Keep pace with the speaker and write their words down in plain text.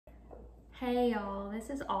Hey y'all, this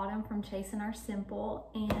is Autumn from Chasing Our Simple,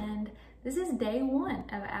 and this is day one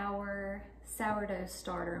of our sourdough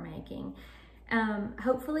starter making.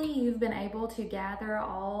 Hopefully you've been able to gather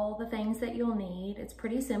all the things that you'll need. It's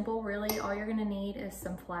pretty simple, really. All you're gonna need is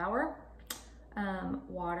some flour,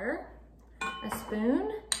 water, a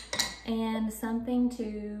spoon, and something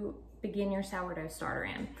to begin your sourdough starter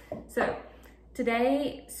in. So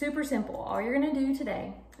today, super simple. All you're gonna do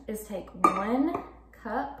today is take 1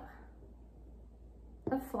 cup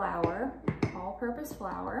of flour, all-purpose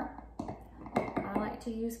flour. I like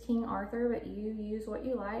to use King Arthur, but you use what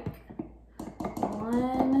you like.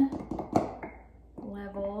 1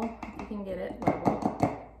 level, if you can get it,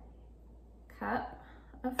 level cup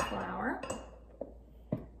of flour.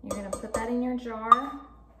 You're gonna put that in your jar,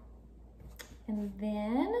 and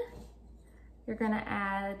then you're gonna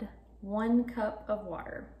add 1 cup of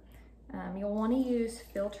water. You'll want to use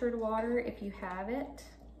filtered water if you have it.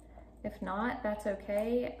 If not, that's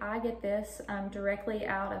okay. I get this directly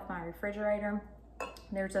out of my refrigerator.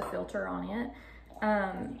 There's a filter on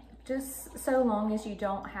it. Just so long as you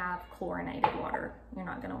don't have chlorinated water, you're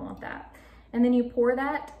not gonna want that. And then you pour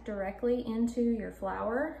that directly into your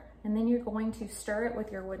flour, and then you're going to stir it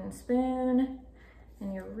with your wooden spoon,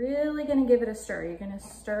 and you're really gonna give it a stir. You're gonna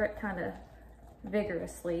stir it kind of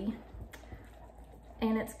vigorously,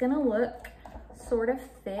 and it's gonna look sort of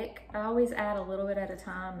thick. I always add a little bit at a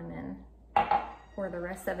time and then pour the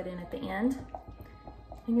rest of it in at the end.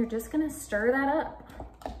 And you're just gonna stir that up.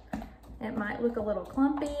 It might look a little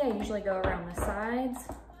clumpy. I usually go around the sides,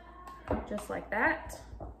 just like that.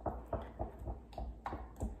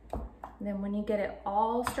 And then when you get it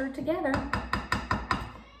all stirred together,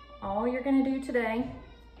 all you're gonna do today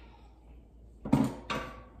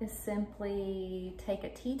is simply take a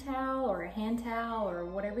tea towel or a hand towel or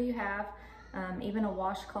whatever you have, even a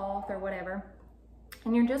washcloth or whatever,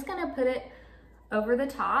 and you're just gonna put it over the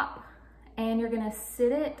top, and you're gonna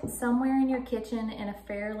sit it somewhere in your kitchen in a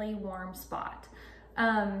fairly warm spot.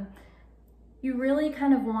 You really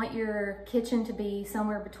kind of want your kitchen to be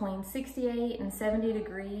somewhere between 68 and 70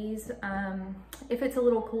 degrees. If it's a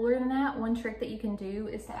little cooler than that, one trick that you can do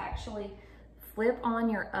is to actually flip on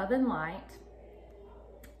your oven light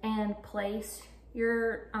and place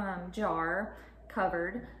your jar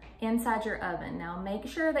covered inside your oven. Now make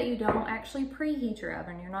sure that you don't actually preheat your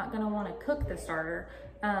oven. You're not gonna wanna cook the starter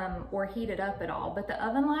or heat it up at all, but the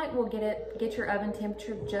oven light will get your oven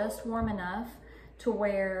temperature just warm enough to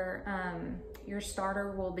where your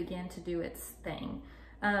starter will begin to do its thing.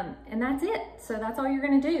 And that's it. So that's all you're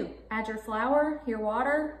gonna do. Add your flour, your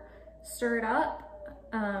water, stir it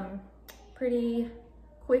up pretty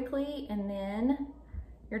quickly, and then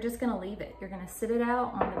you're just gonna leave it. You're gonna sit it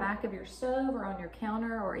out on the back of your stove or on your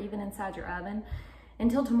counter or even inside your oven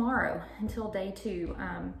until tomorrow, until day 2.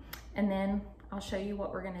 And then I'll show you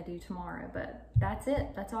what we're gonna do tomorrow, but that's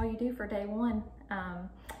it. That's all you do for day 1.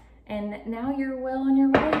 And now you're well on your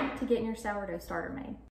way to getting your sourdough starter made.